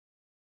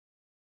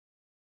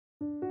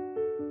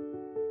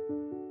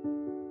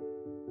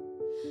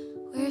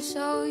We're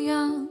so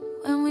young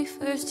when we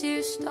first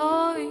hear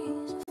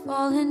stories of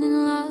falling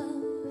in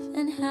love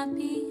and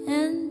happy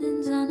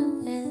endings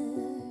unaware.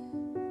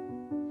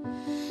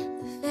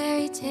 The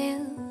fairy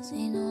tales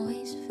ain't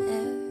always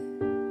fair.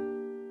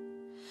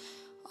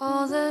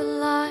 All the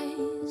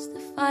lies, the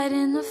fight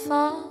and the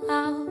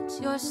fallouts.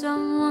 You're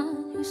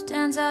someone who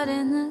stands out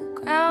in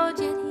the crowd,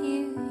 yet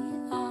here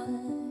you are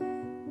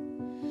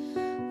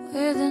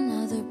with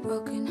another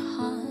broken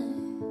heart.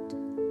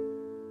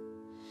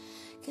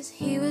 'Cause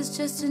he was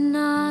just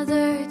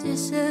another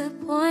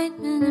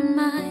disappointment. And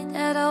my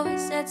dad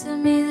always said to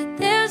me that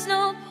there's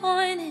no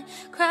point in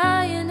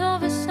crying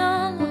over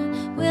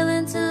someone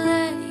willing to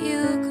let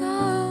you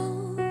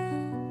go.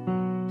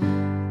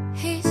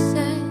 He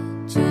said,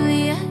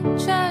 Juliet,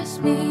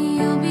 trust me,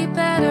 you'll be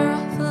better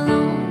off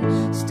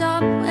alone.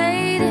 Stop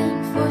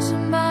waiting for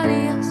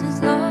somebody else's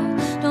love.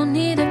 Don't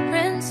need a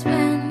prince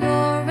when you're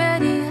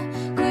already a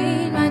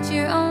queen. Write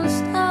your own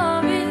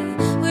story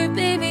where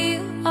baby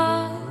you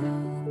are.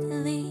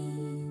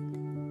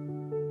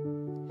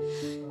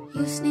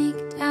 You sneak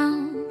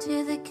down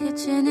to the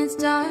kitchen, it's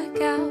dark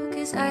out,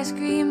 'cause ice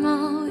cream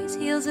always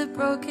heals a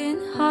broken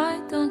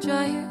heart. Don't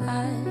dry your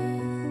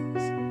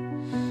eyes,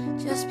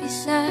 just be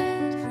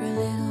sad for a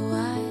little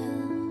while.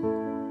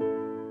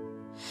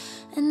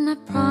 And I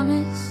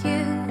promise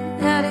you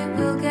that it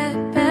will get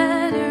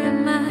better. And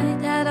my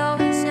dad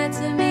always said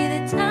to me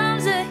that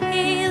time's a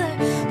healer.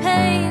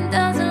 Pain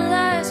doesn't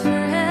last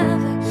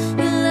forever,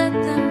 you let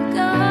them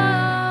go.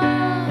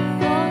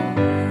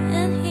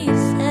 And he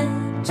said,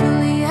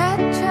 Juliet,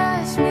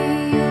 trust me,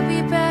 you'll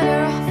be better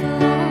off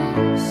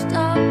alone.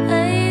 Stop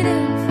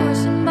waiting for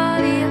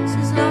somebody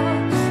else's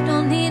love.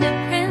 Don't need a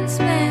prince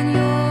when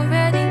you're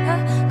already a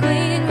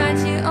queen.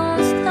 Write your own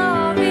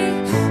story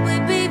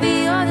where baby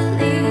you're the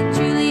lead.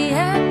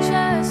 Juliet,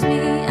 trust me,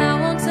 I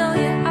won't tell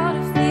you how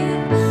to feel.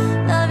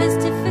 Love is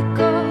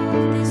difficult,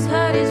 this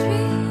hurt is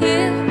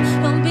real.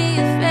 Don't be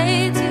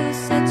afraid to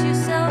set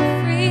yourself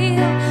free.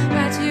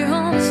 Write your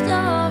own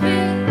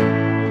story.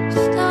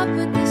 Stop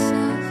with the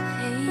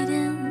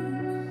self-hating,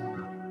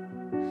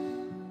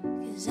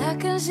 'cause I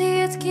can see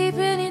it's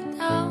keeping you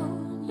down.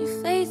 Your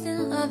faith in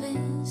love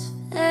is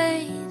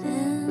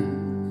fading,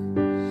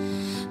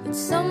 but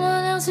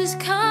someone else is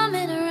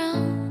coming